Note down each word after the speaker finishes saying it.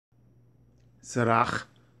Sirach,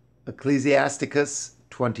 Ecclesiasticus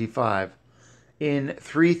 25. In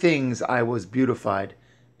 3 things I was beautified,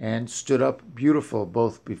 and stood up beautiful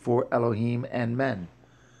both before Elohim and men: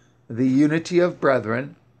 the unity of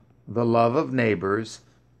brethren, the love of neighbors,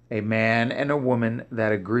 a man and a woman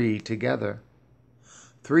that agree together.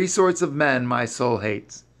 3 sorts of men my soul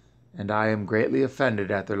hates, and I am greatly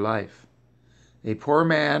offended at their life: a poor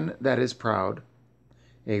man that is proud,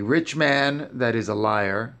 a rich man that is a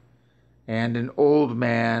liar, and an old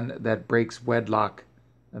man that breaks wedlock,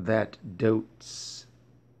 that dotes.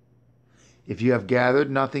 If you have gathered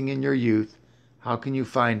nothing in your youth, how can you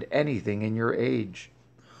find anything in your age?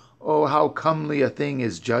 Oh, how comely a thing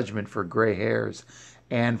is judgment for gray hairs,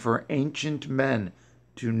 and for ancient men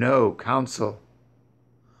to know counsel.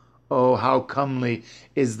 Oh, how comely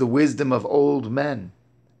is the wisdom of old men,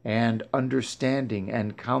 and understanding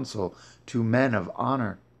and counsel to men of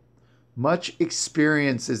honor. Much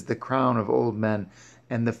experience is the crown of old men,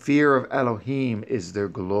 and the fear of Elohim is their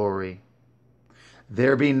glory.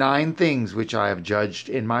 There be 9 things which I have judged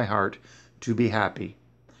in my heart to be happy,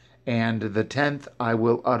 and the 10th I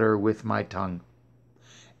will utter with my tongue: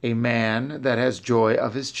 a man that has joy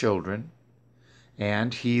of his children,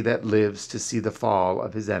 and he that lives to see the fall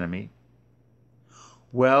of his enemy.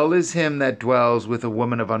 Well is him that dwells with a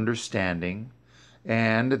woman of understanding,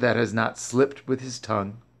 and that has not slipped with his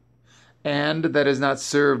tongue, and that has not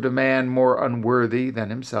served a man more unworthy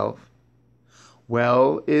than himself.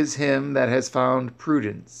 Well is him that has found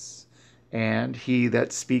prudence, and he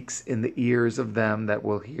that speaks in the ears of them that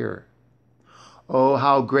will hear. Oh,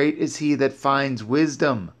 how great is he that finds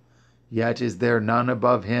wisdom, yet is there none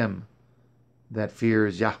above him that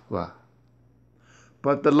fears Yahweh.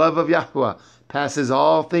 But the love of Yahweh passes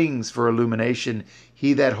all things for illumination.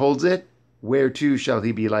 He that holds it, whereto shall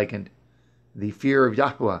he be likened? The fear of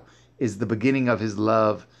Yahweh is the beginning of his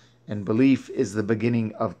love, and belief is the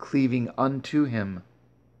beginning of cleaving unto him.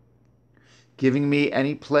 Give me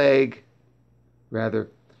any plague but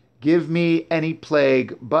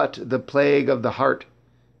the plague of the heart,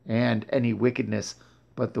 and any wickedness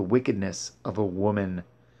but the wickedness of a woman,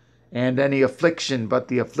 and any affliction but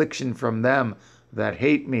the affliction from them that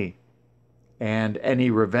hate me, and any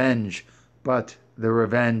revenge but the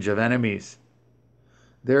revenge of enemies.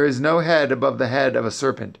 There is no head above the head of a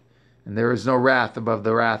serpent, and there is no wrath above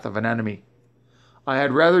the wrath of an enemy. I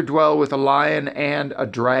had rather dwell with a lion and a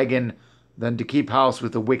dragon than to keep house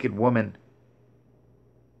with a wicked woman.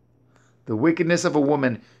 The wickedness of a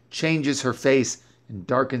woman changes her face and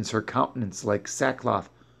darkens her countenance like sackcloth.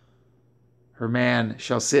 Her man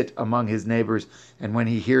shall sit among his neighbors, and when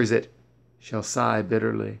he hears it, shall sigh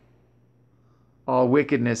bitterly. All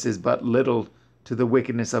wickedness is but little to the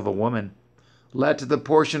wickedness of a woman. Let the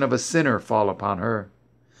portion of a sinner fall upon her.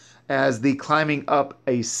 As the climbing up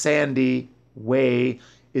a sandy way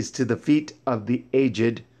is to the feet of the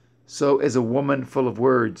aged, so is a woman full of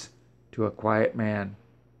words to a quiet man.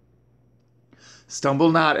 Stumble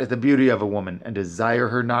not at the beauty of a woman, and desire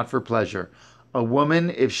her not for pleasure. A woman,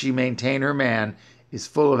 if she maintain her man, is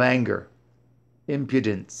full of anger,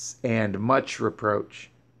 impudence, and much reproach.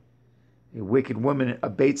 A wicked woman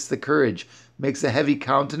abates the courage, makes a heavy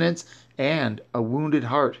countenance, and a wounded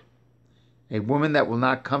heart. A woman that will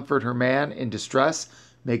not comfort her man in distress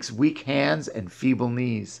makes weak hands and feeble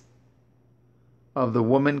knees. Of the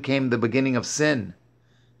woman came the beginning of sin,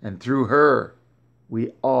 and through her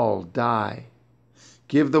we all die.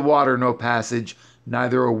 Give the water no passage,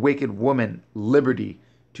 neither a wicked woman liberty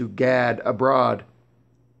to gad abroad.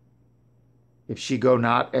 If she go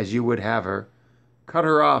not as you would have her, cut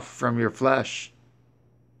her off from your flesh,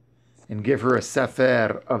 and give her a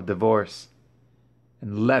sefer of divorce,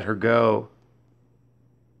 and let her go.